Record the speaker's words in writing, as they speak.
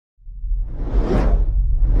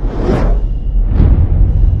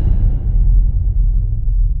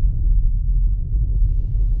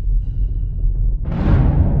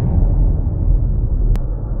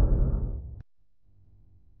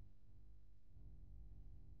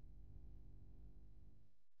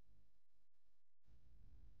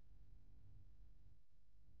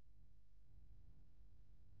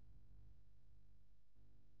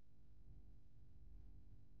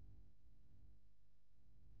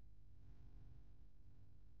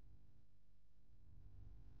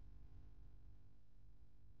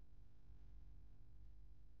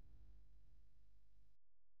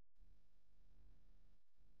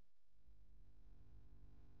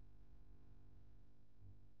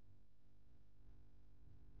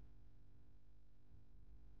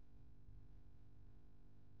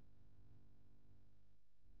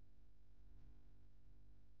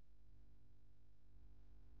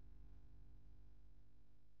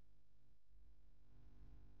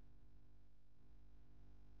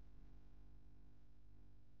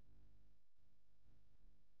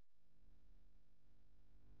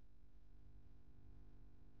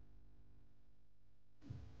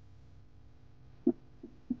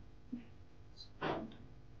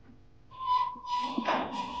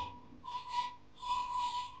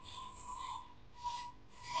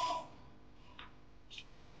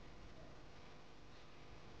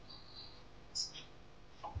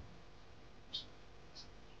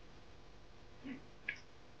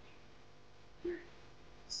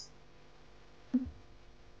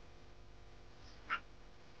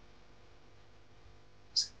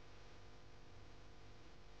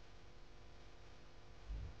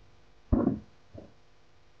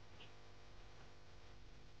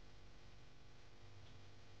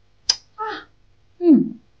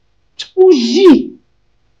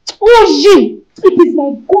ORJI, it is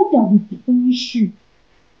like God that will punish you.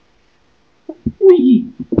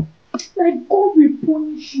 ORJI, like God will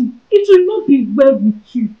punish you. It will not be well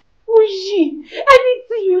with you. ORJI,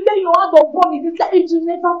 anything you lay your hand upon it, it will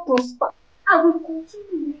never prosper. I will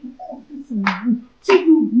continue to confess in you till you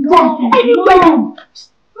die. No,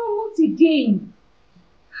 not again.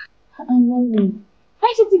 I'm worried. Why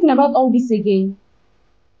are you thinking about all this again?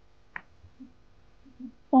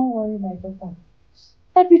 Don't worry, my daughter.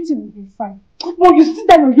 Everything will be fine. When you see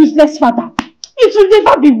that your useless father, it will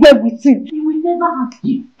never be well with him. He will never have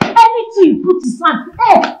peace. Anything he puts his hand,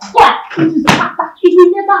 it is matter. He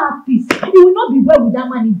will never have peace. He will not be well with that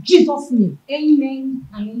man in Jesus' name. Amen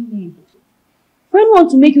and amen. For anyone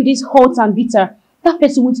to make you this hot and bitter, that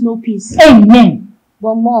person won't know peace. Amen.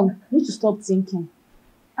 But Mom, you need to stop thinking.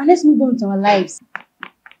 And let's move on with our lives.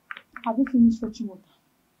 Have you finished fetching water?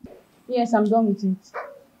 Yes, I'm done with it.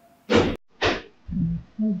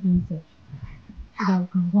 Let's go inside. So that we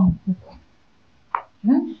can go and cook.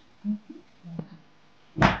 Yeah?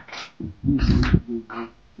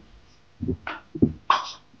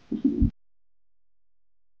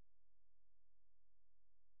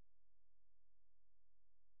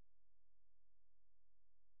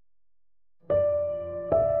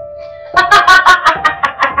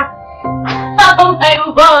 Oh my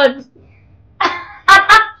God!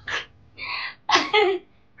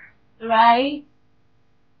 Right?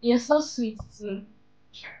 You're so sweet too.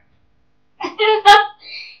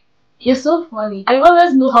 You're so funny. I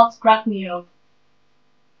always know how to crack me up.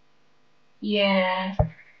 Yeah.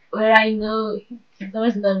 Well, I know it's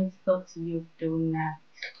always lovely to talk to you, Donna.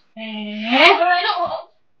 Hey!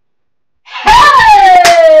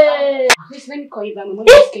 Please let me call you back. My mom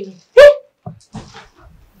is coming.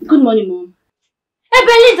 Good morning, Mom. Hey,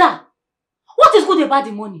 Belinda! What is good about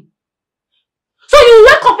the money? So you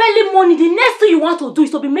wake up early morning, the next thing you want to do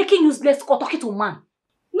is to be making useless call talking to a man.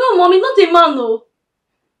 No, Mom, he's not a man, no.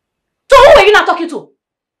 So who are you not talking to?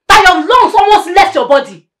 That your lungs almost left your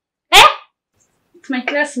body. Eh? It's my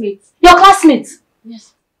classmate. Your classmate?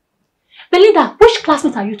 Yes. Belinda, which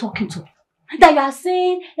classmate are you talking to? That you are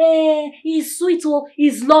saying, he's sweet or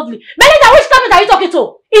he's lovely. Belinda, which classmate are you talking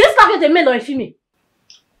to? Is this classmate a male or a female?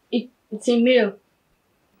 It's a male.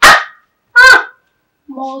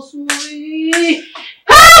 More sweet.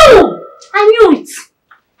 How? I knew it.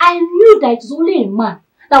 I knew that it was only a man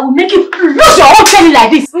that would make you lose your own training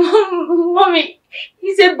like this. Mommy,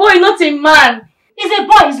 he's a boy, not a man. He's a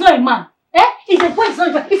boy, he's not a man. Eh? He's a boy, he's not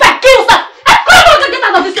a man. If I kill you, come on, get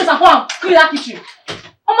out of this place and go and clean that kitchen.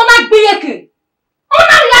 Oh, Mama, be here. Oh,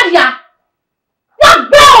 Nadia. What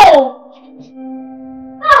go?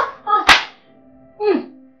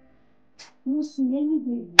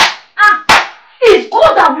 It's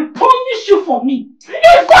God that will punish you for me.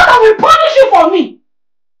 It's God that will punish you for me.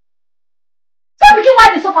 Tell me why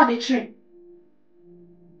they suffer the train.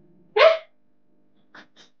 Eh?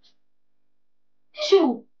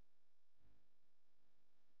 You.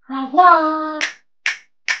 Rava.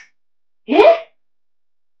 Eh?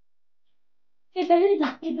 Belinda.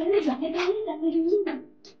 Belinda,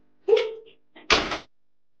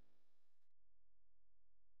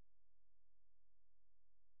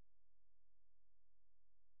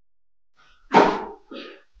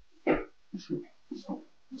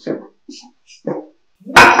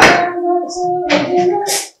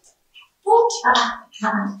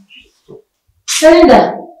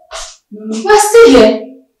 you're still here?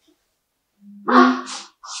 I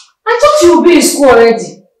thought you would be in school already.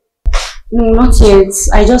 No, not yet.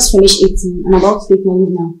 I just finished eating. I'm about to take my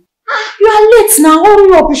leave now. You are late now.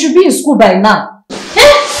 Hurry up. You should be in school by now.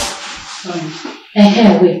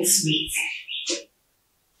 Eh? Wait.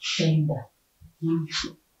 Belinda,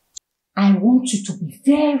 I want you to be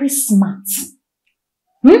very smart.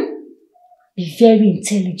 Be very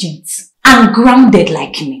intelligent and grounded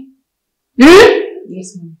like me.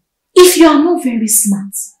 Yes, Mom. If you are not very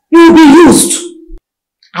smart, you will be used.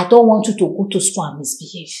 I don't want you to go to school and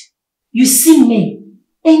misbehave. You see men,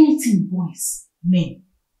 anything boys, men,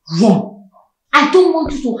 run. I don't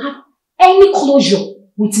want you to have any closure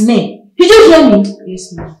with men. Did you hear me?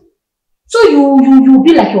 Yes, Mom. So you'll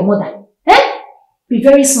be like your mother. Eh? Be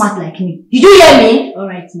very smart like me. Did you hear me?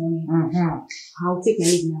 Alright, Mommy. I'll take my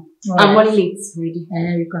leave now. Right. I'm running late already.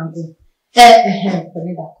 You can go.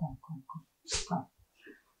 Belinda, come.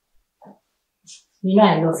 You know I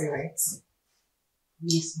love you, right?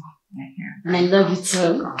 Yes, Mom. And I love you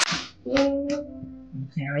too.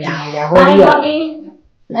 Hurry up.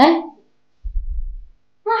 Eh?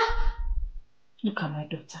 Look at my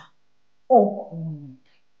daughter.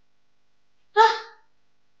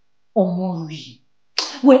 ORJI.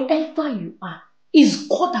 Wherever you are, It's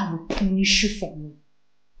God that will punish you for me.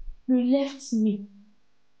 You left me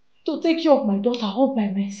to take care of my daughter all by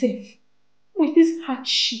myself with this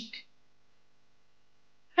hardship.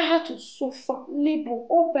 I had to suffer, labor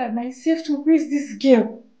all by myself to raise this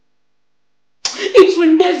girl. It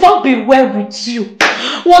will never be well with you.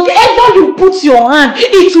 Whatever you put your hand,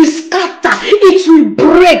 it will scatter, it will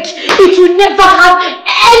break, it will never have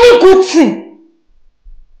any good thing.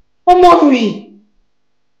 Omori,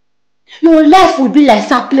 your life will be like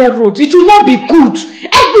Sapler Road. It will not be good.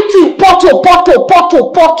 Everything portal.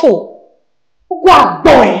 What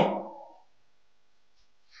boy?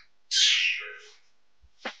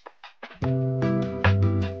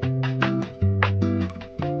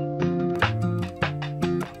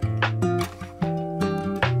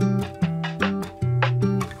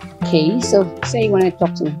 Okay, so say you want to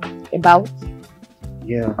talk to me about?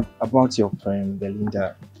 Yeah, about your friend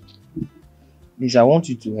Belinda. Please, I want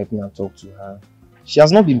you to help me and talk to her. She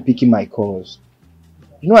has not been picking my calls.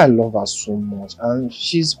 You know I love her so much and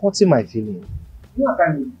she's hurting my feelings. You know I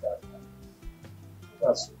can't live that.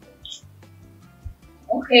 That's so much.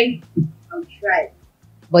 Okay, I'll try.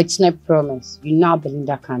 But it's not a promise. You know how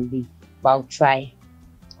Belinda can be. But I'll try.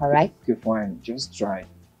 Alright? Okay, fine. Just try.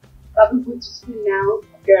 But we go to school now.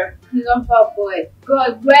 Girl, love our boy.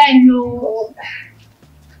 God, when no.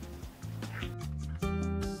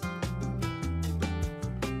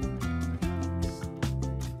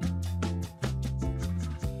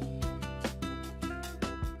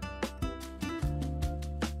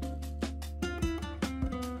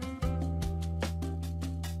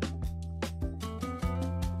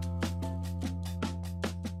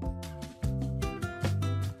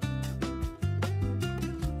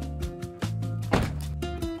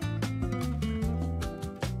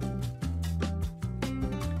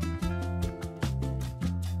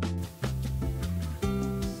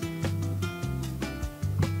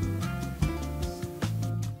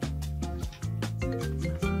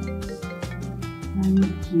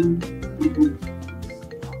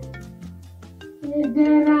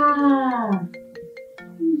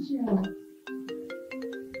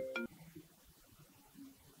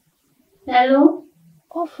 Hello?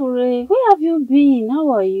 Ofure, where have you been?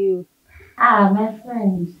 How are you? My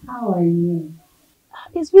friend, how are you?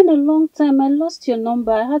 It's been a long time. I lost your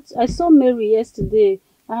number. I saw Mary yesterday.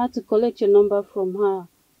 I had to collect your number from her.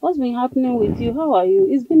 What's been happening with you? How are you?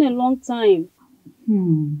 It's been a long time.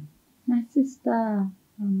 My sister, I'm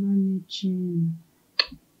managing.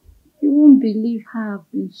 You won't believe how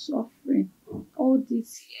I've been suffering all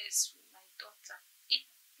these years with my daughter. It's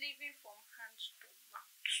living from hand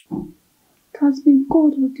to mouth. It has been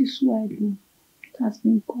God all this while. It has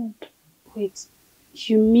been God. Wait,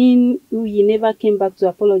 you mean you never came back to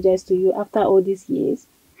apologize to you after all these years?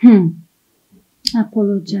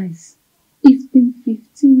 Apologize. It's been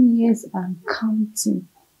 15 years and counting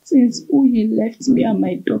since Oyi left me and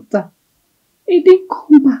my daughter. He didn't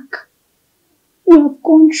come back. We have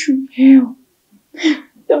gone through hell.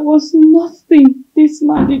 There was nothing this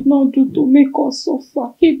man did not do to make us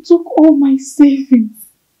suffer. He took all my savings.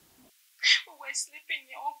 We were sleeping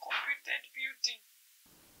in an uncompleted building.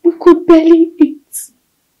 We could barely eat.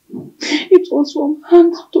 It was from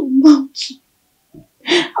hand to mouth.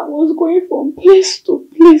 I was going from place to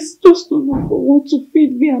place just to look for what to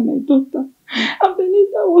feed me and my daughter. And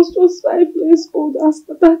Belinda was just 5 years old as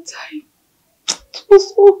at that time. It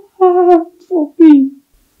was so hard for me.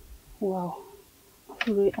 Wow.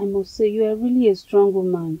 I must say, you are really a strong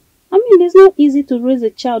woman. I mean, it's not easy to raise a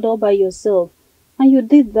child all by yourself. And you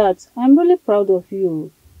did that. I'm really proud of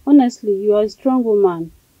you. Honestly, you are a strong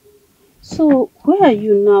woman. So, where are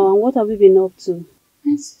you now and what have you been up to?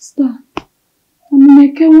 My sister, I'm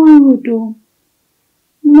in Ekewan Road though.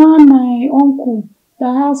 Now my uncle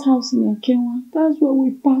that has house in Ekewan, that's where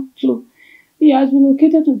we packed to. He has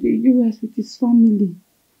relocated to the US with his family.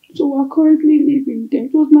 So we're currently living there.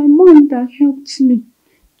 It was my mom that helped me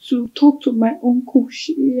to talk to my uncle.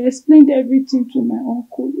 She explained everything to my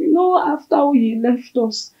uncle. You know, after he left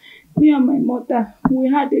us, me and my mother, we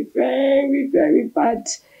had a very, very bad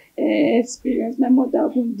experience. My mother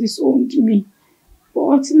even disowned me.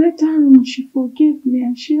 But later on, she forgave me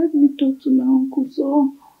and she helped me talk to my uncle.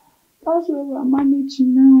 So that's where we're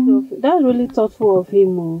managing now. That's really thoughtful of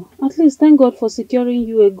him. Oh. At least thank God for securing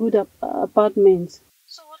you a good apartment.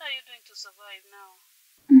 So what are you doing to survive now?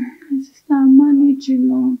 My sister, I'm managing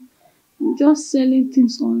now. I'm just selling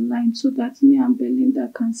things online so that me and Belinda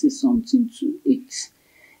can see something to eat.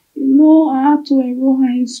 You know, I had to enroll her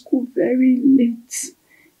in school very late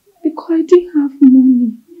because I didn't have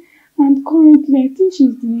money. And currently, I think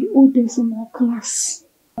she's the oldest in her class.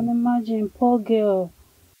 I can imagine, poor girl.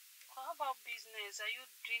 How about business?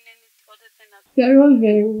 Very,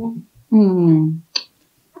 very.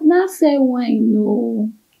 Now say wine,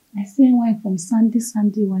 no. I say wine from Sandy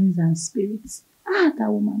Wines and Spirits. Ah, that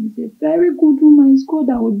woman is a very good woman. It's God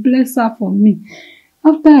that will bless her for me.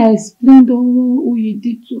 After I explained all who you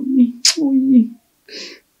did to me,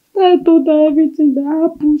 I told her everything that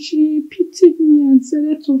happened. She pitied me and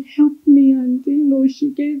said to help me, and she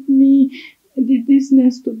gave me the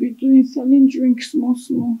business to be doing, selling drinks small.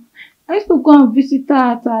 I used to go and visit her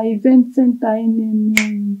at her event center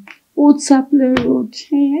in Old Sapler Road.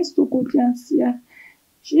 I used to go there and see her.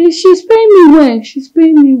 She's paying me well. She's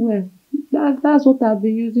paying me well. That's what I've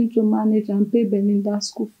been using to manage and pay Belinda's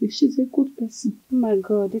school fees. She's a good person. Oh my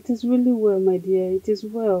God, it is really well, my dear. It is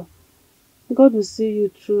well. God will see you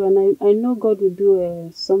through, and I know God will do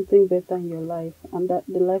something better in your life and the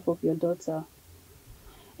life of your daughter.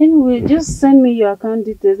 Anyway, just send me your account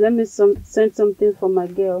details. Let me send something for my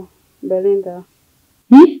girl, Belinda.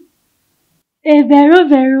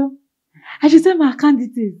 Vero. I should send my account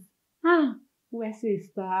details. Where's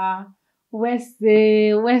Esther? Where's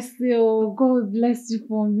oh, God bless you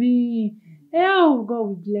for me. Oh, God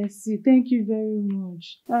will bless you. Thank you very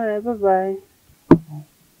much. Alright, bye-bye.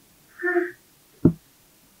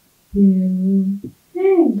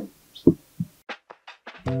 Hey.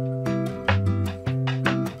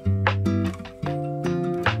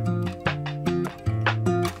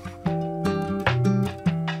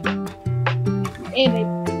 Hey babe,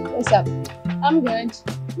 what's up? I'm good.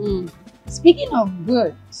 Speaking of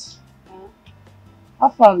good, how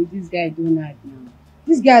far will this guy do that now?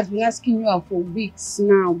 This guy has been asking you out for weeks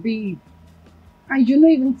now, babe. And you're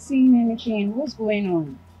not even saying anything. What's going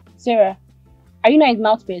on? Sarah, are you not his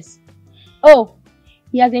mouthpiece? Oh,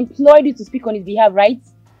 he has employed you to speak on his behalf, right?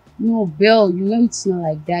 No, Bill, you know it's not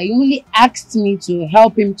like that. He only asked me to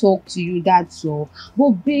help him talk to you, that's all.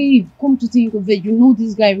 But babe, come to think of it, you know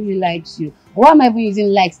this guy really likes you. Why am I even using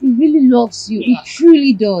likes? He really loves you. He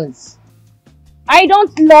truly does. I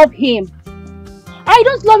don't love him. I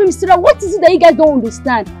don't love him, Sarah. What is it that you guys don't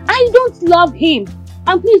understand? I don't love him.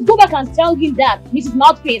 And please go back and tell him that, Mrs.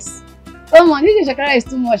 Mouthpiece. Come on, this Shakara is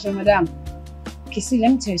too much, madam. Okay, see,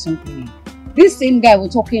 let me tell you something. This same guy we're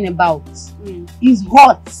talking about is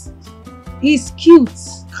hot. He's cute.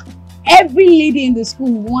 Every lady in the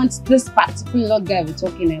school wants this particular guy we're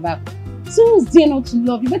talking about. So who's there not to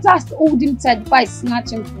love you? Better have to hold him tight before I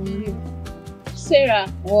snatch him from you. Sarah.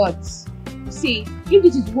 What? See, if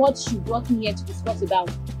this is what you brought me here to discuss about,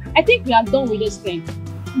 I think we are done with this thing.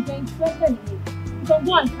 If you're interested in me, you can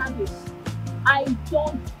go and have it. I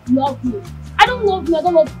don't love you. I don't love you. I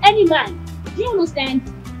don't love any man. Do you understand?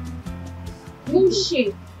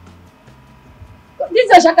 Bullshit.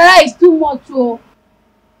 This Shakara is too much, oh.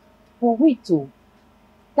 But wait, oh.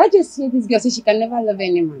 That just say this girl say she can never love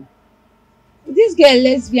any man. Is this girl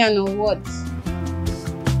lesbian or what?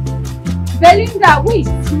 Belinda, wait.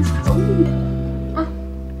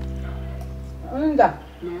 Belinda.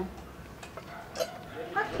 Yeah.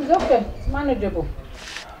 It's okay. It's manageable.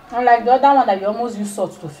 Unlike the other one that you almost used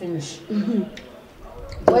salt to finish.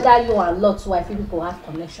 Whether you and Lot's wife people have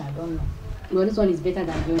connection, I don't know. But this one is better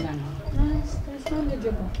than the other now. It's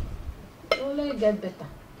manageable. It will only get better.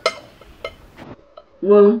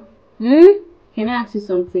 Mom, can I ask you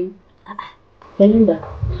something? Belinda,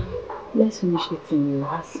 let's finish eating. You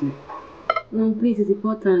ask me. No, please, it's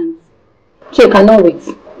important. She cannot wait.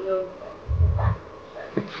 No.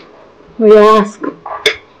 Will you ask?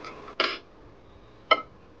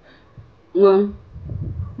 Mom,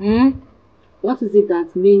 what is it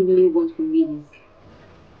that men really want from ladies?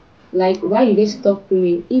 Like, why you guys talk to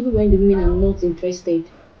me even when the men are not interested?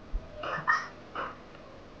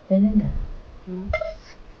 Belinda,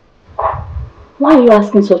 why are you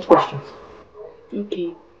asking such questions?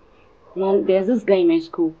 Okay. Mom, there's this guy in my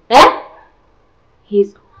school.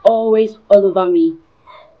 He's always all over me.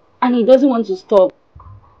 And he doesn't want to stop.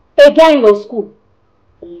 A guy in your school.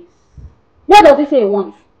 Yes. What does he say he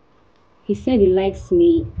wants? He said he likes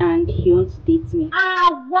me and he wants to date me.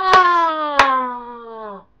 Wow!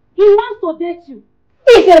 He wants to date you.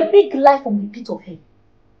 It's a big lie from the pit of hell.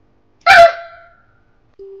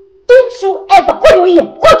 Don't you ever hold your ear.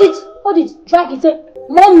 Hold it. Drag it. Say,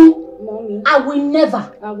 Mommy, I will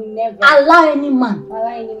never allow any man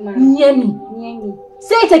near me.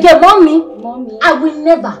 Say it again, Mommy, I will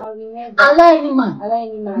never allow any man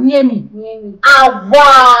near me.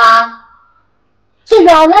 Awa! So you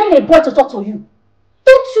are allowing a boy to talk to you.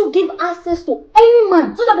 Don't you give access to any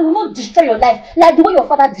man so that they will not destroy your life like the way your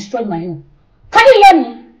father destroyed my own. Can you hear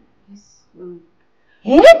me?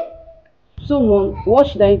 Yes. So, Mom, what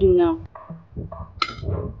should I do now?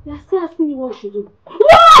 You're still asking me what should do.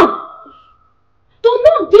 Wow! Do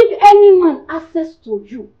not give any man access to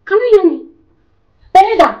you. Can you hear me?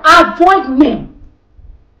 Belinda, avoid men.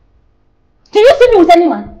 Do you see me with any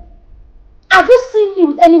man? Have you seen me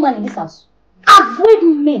with any man in this house? Avoid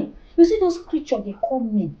men. You see those creatures they call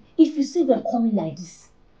men. If you see them coming like this,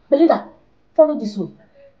 Belinda, follow this way.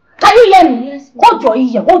 Can you hear me? Yes. Hold your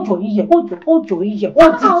ear, hold your ear, hold your ear,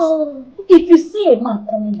 hold it. If you see a man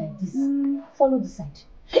coming like this, follow this side.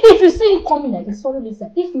 If you see him coming like this, follow this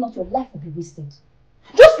side. If not, your life will be wasted.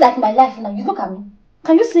 Just like my life now, you look at me.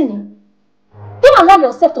 Can you see me? Don't allow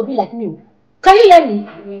yourself to be like me. Can you hear me?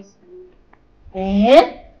 Yes.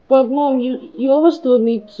 Eh? But Mom, you always told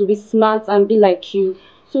me to be smart and be like you.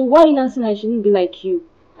 So why are you not saying I shouldn't be like you?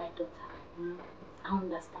 My daughter, I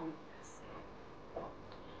understand this.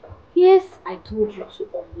 Yes, I told you to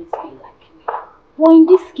always be like me. But in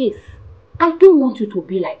this case, I don't want you to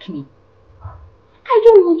be like me. I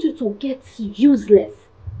don't want you to get useless.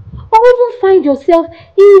 Or even find yourself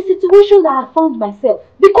in a situation that I found myself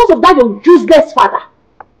because of that your useless father.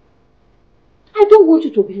 I don't want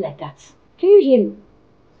you to be like that. Can you hear me?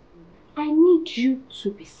 I need you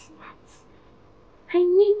to be smart. I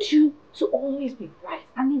need you to always be bright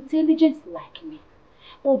and intelligent like me.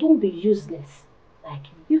 But don't be useless like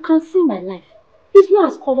me. You can see my life. It's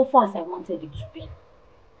not as colorful as I wanted it to be.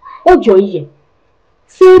 Hold your ear.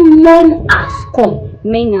 Say men has come.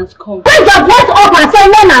 Men has come. Raise your voice up and say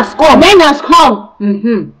men has come. Men has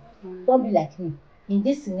come. Don't be like me. In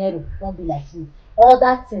this scenario, don't be like me. All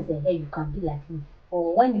that things ahead, you can be like me.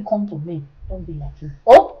 Or when you come to men, don't be like me.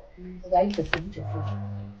 Oh? I used to finish your food.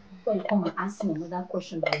 Before you come and ask me another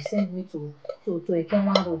question that will send me to a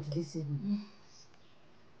Kenyan road this evening.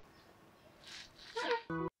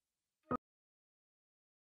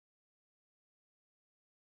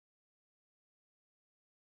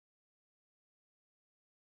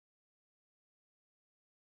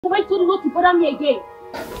 Why told you not to bother me again?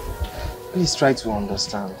 Please try to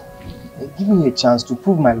understand. Give me a chance to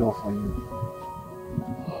prove my love for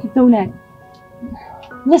you. Donald,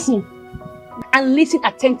 listen. And listen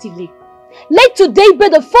attentively. Let today be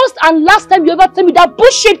the first and last time you ever tell me that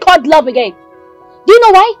bullshit called love again. Do you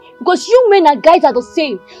know why? Because you men and guys are the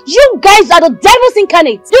same. You guys are the devil's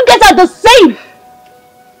incarnate. You guys are the same.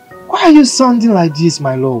 Why are you sounding like this,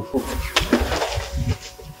 my love?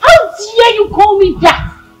 How dare you call me that?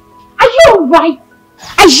 Are you alright?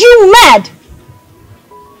 Are you mad?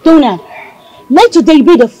 Donald, let today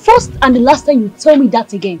be the first and the last time you tell me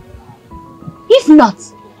that again. If not,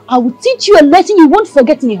 I will teach you a lesson you won't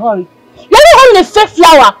forget in a hurry. You're not holding a fake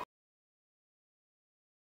flower.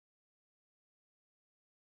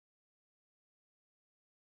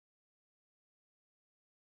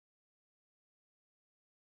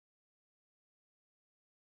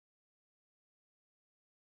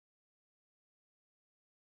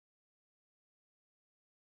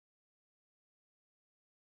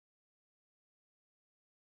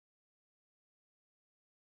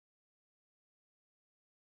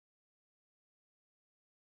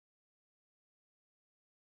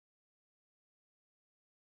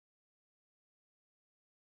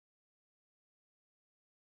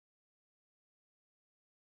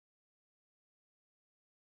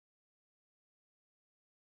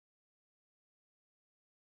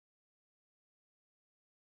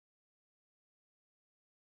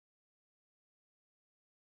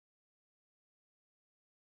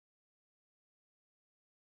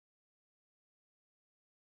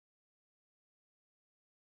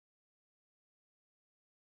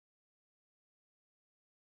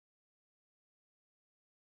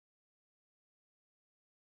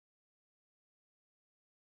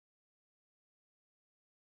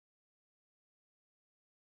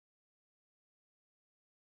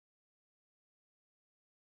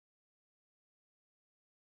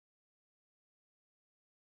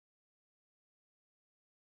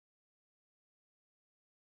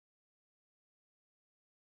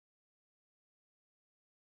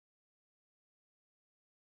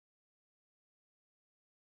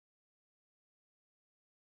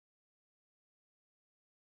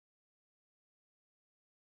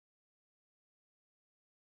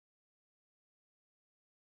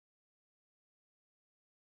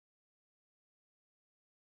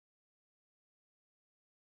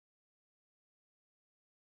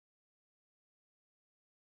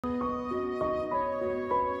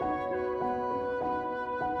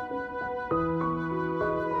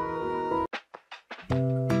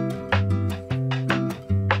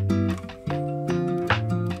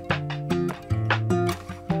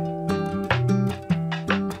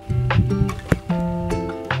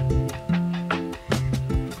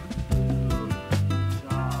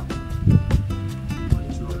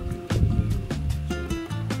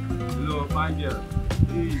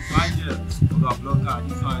 Oga blocker,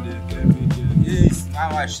 this one dey clear me there. Yes, now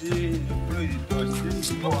I see the blow the touch.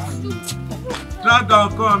 Drag am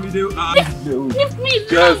come, you dey. Leave me alone.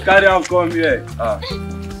 Just carry am come here.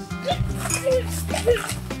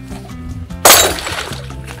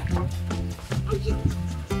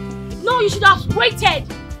 No, you should have waited.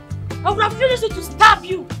 I would have used it to stab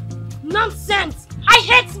you. Nonsense. I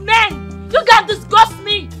hate men. You guys disgust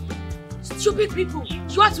me. Stupid people.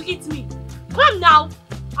 You want to eat me. Come now.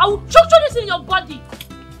 I will choke this in your body.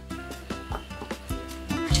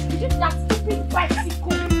 Get that stupid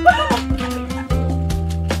bicycle.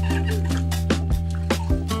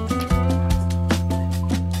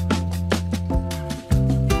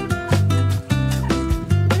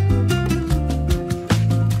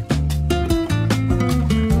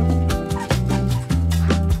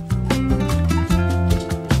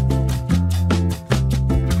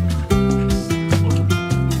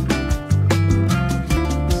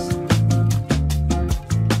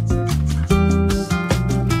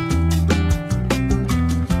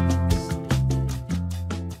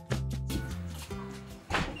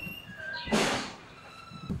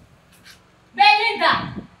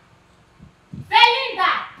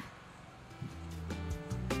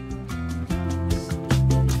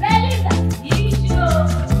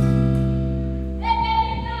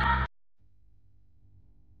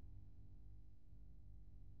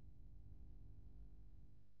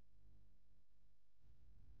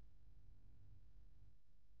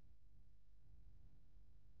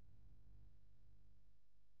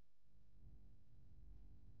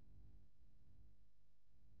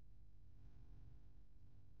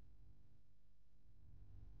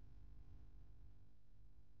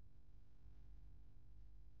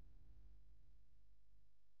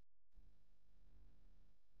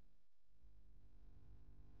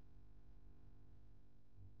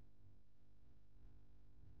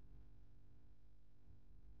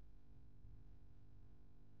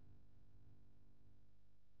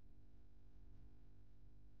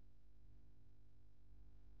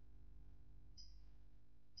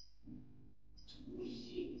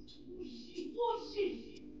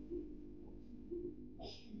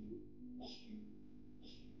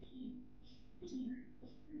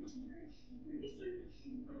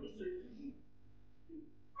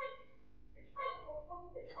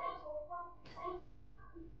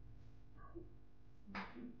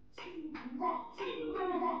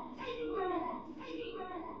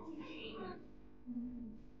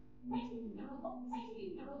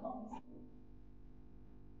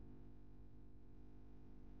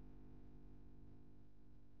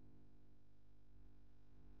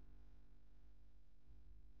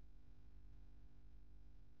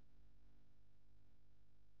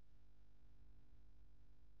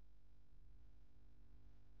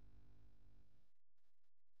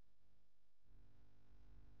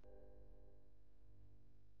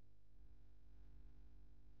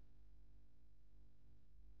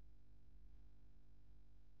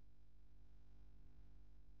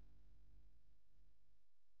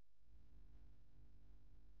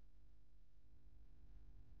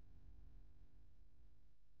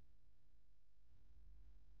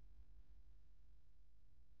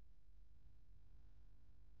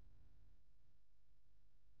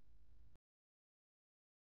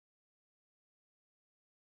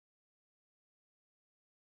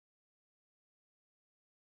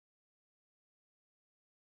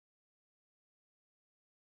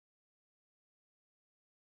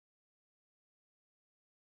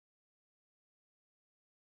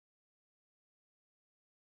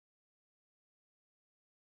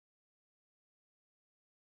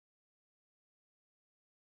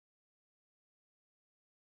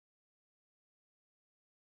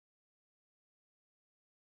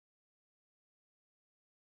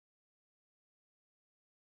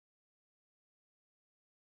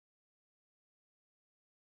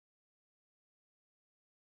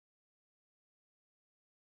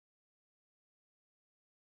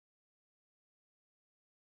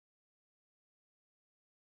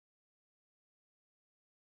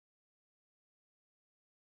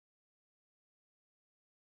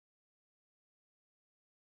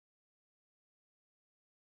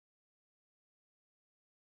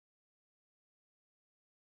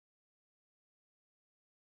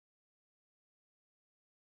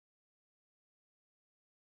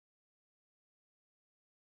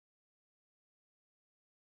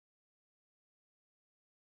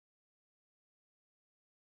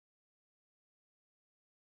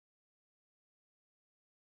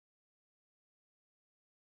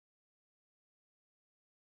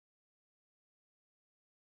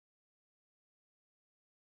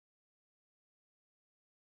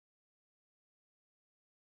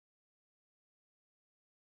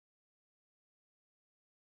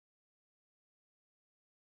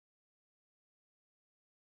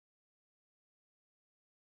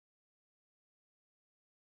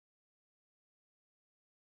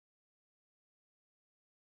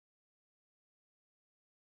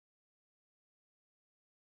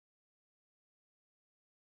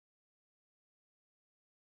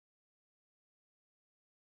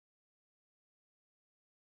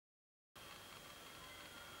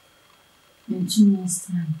 In 2 months'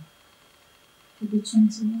 time, you'll be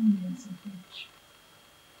 21 years of age.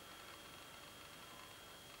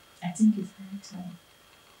 I think it's very time.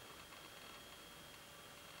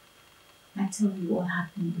 I tell you what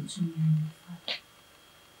happened between me and your father,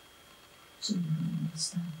 so you will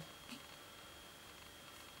understand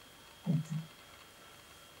better.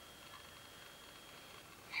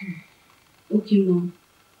 Okay, Mom.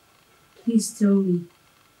 Please tell me.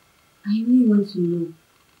 I really want to know.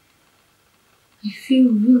 I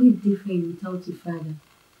feel really different without a father.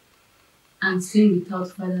 And staying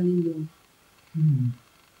without fatherly love.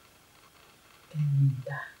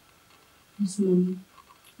 Belinda, Yes, Mommy.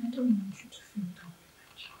 I don't want you to feel that way,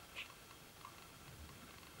 my child.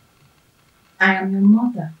 I am your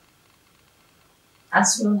mother,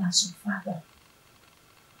 as well as your father.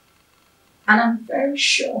 And I'm very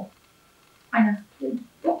sure I have played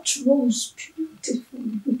both roles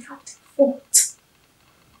beautifully without a fault.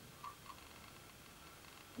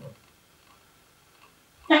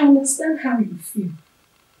 I understand how you feel.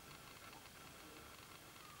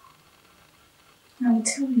 I will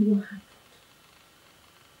tell you what happened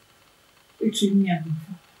between me and your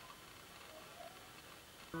father.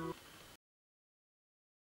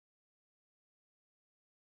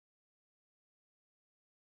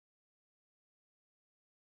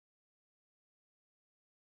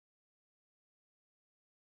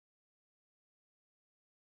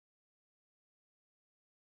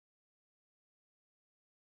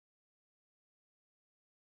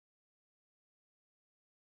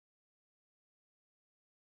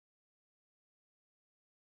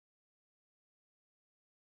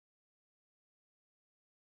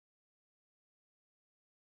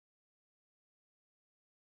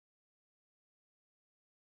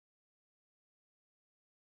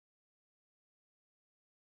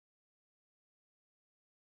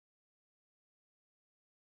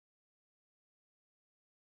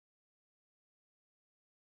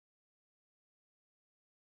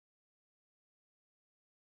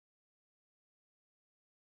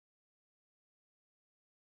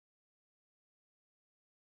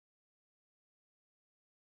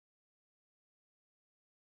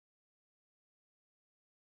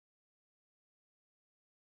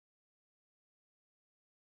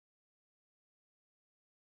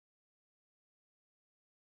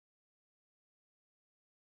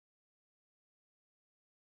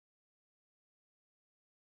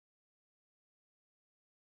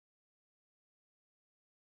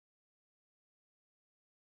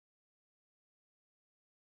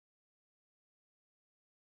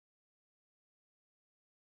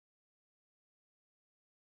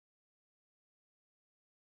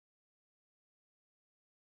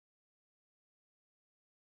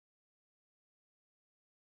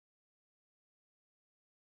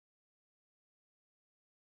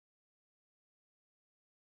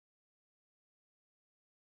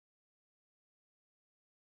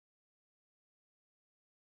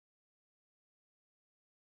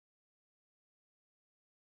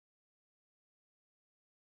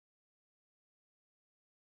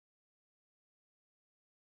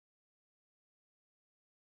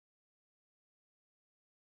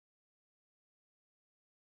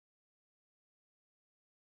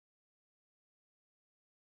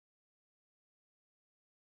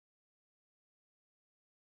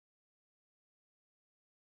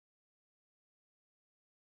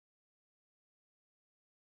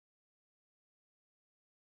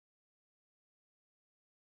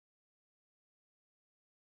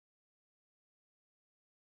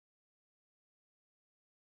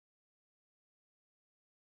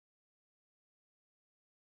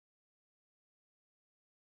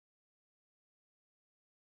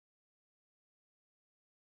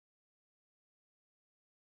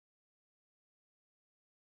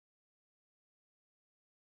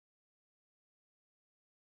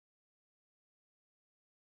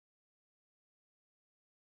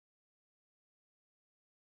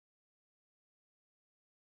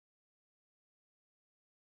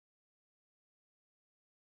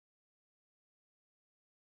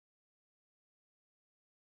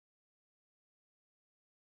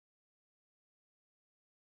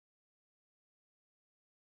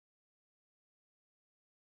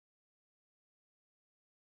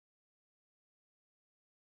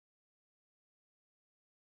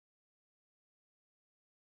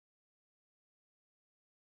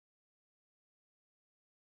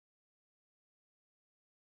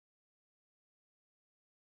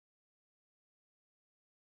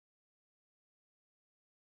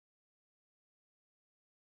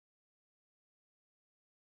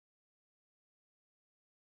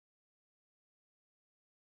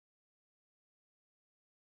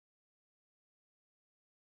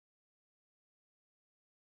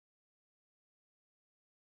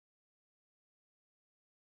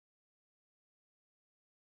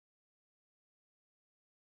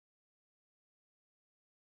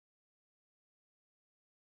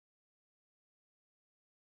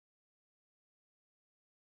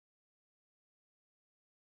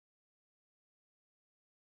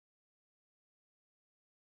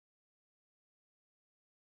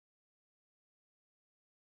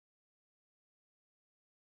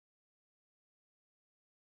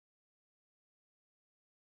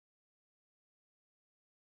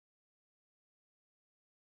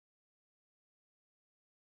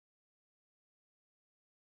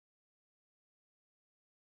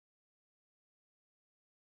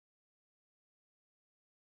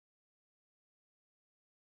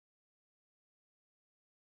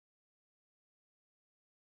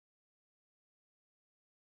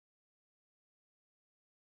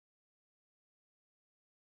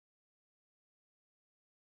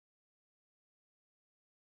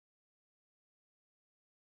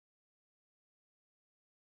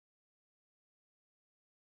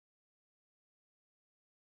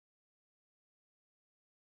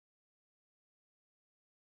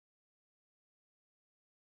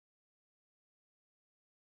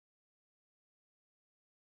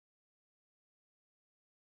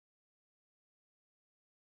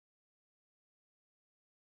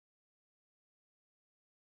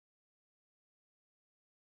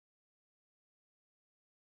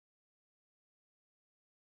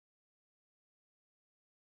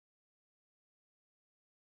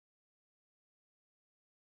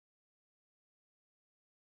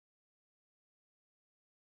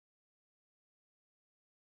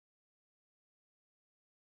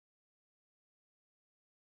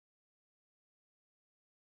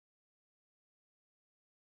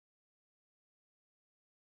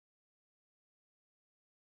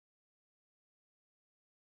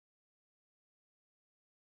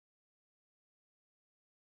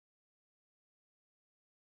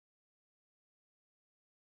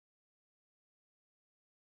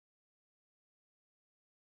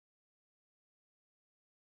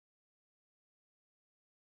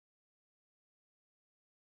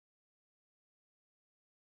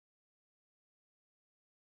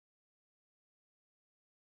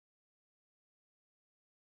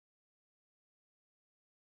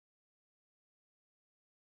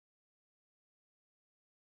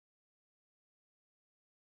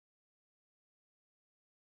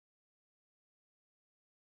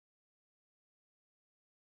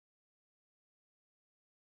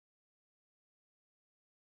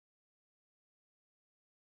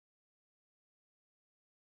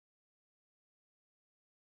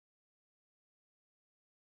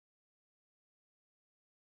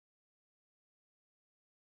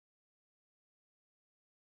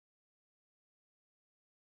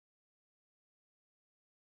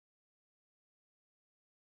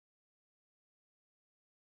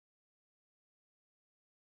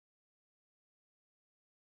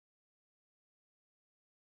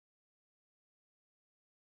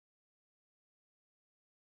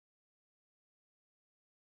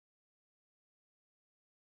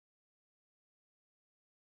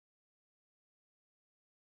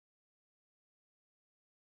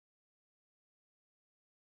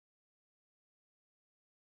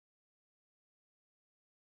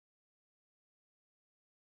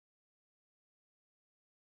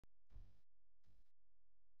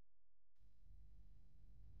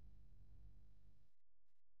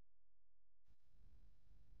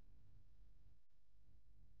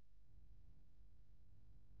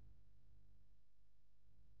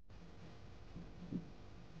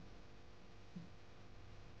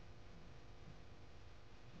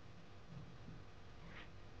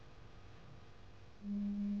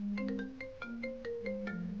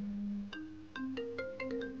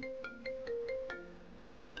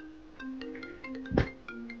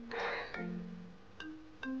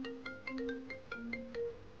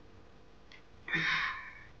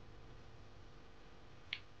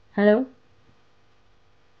 Hello?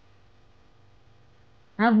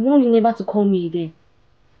 I've warned you never to call me again.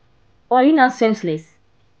 Or are you now senseless?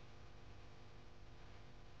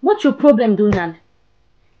 What's your problem, Donald?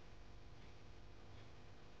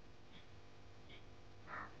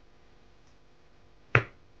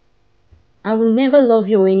 I will never love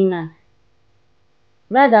you or any man.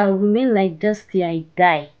 Rather, I will remain like this till I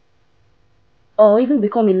die. Or even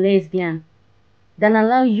become a lesbian. Than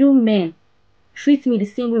allow you men treat me the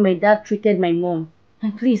same way my dad treated my mom.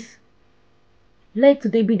 And please, let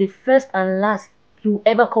today be the first and last you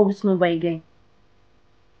ever call this number again.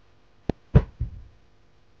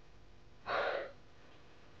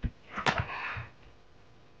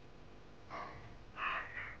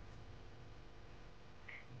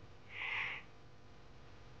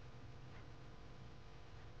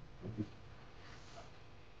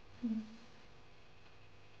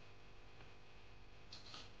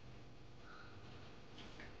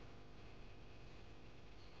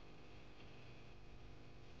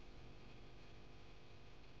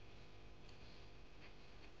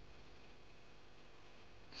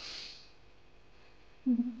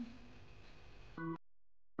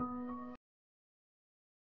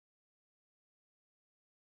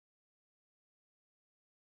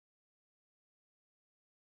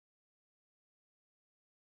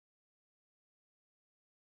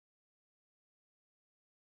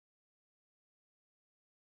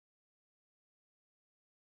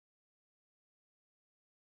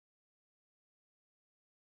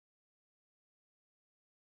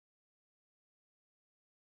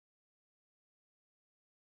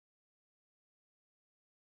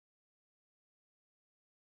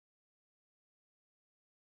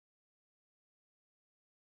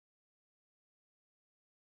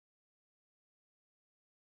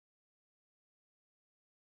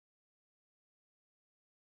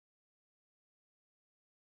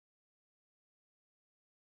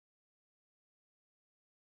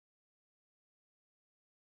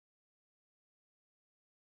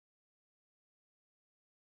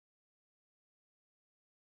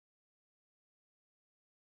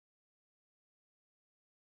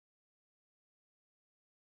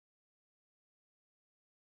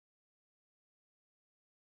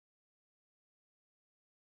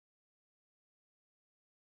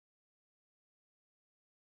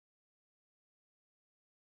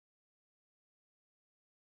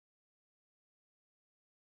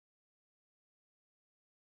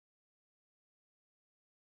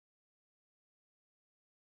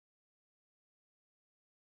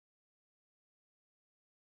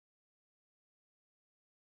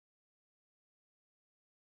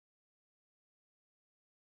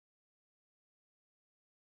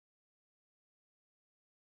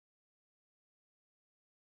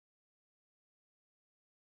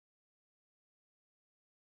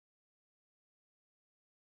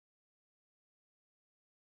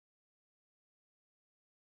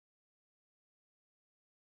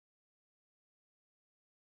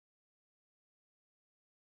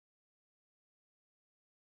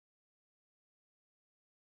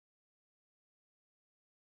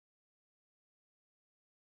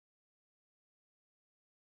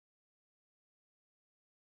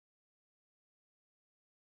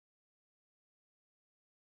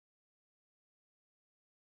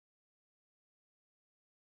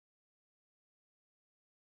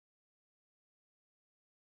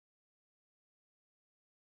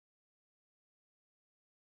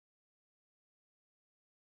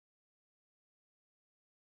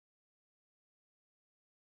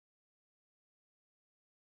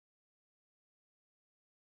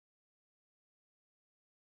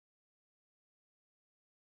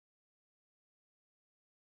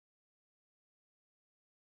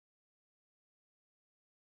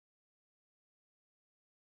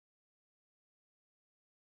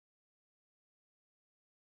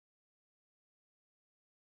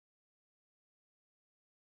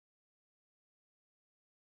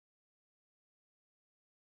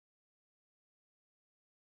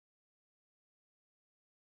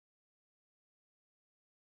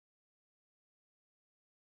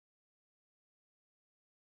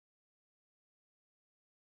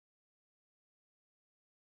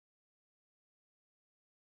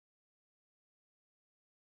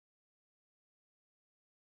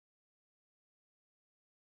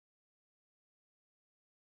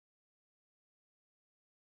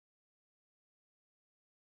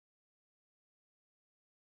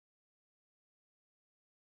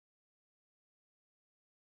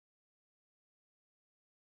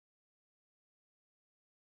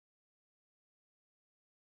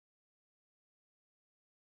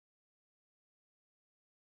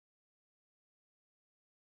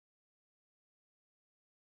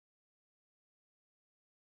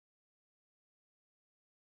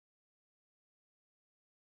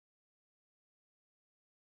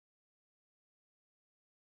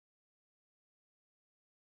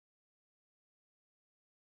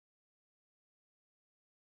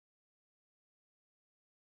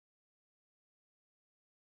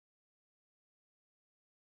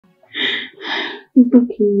 It's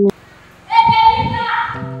okay.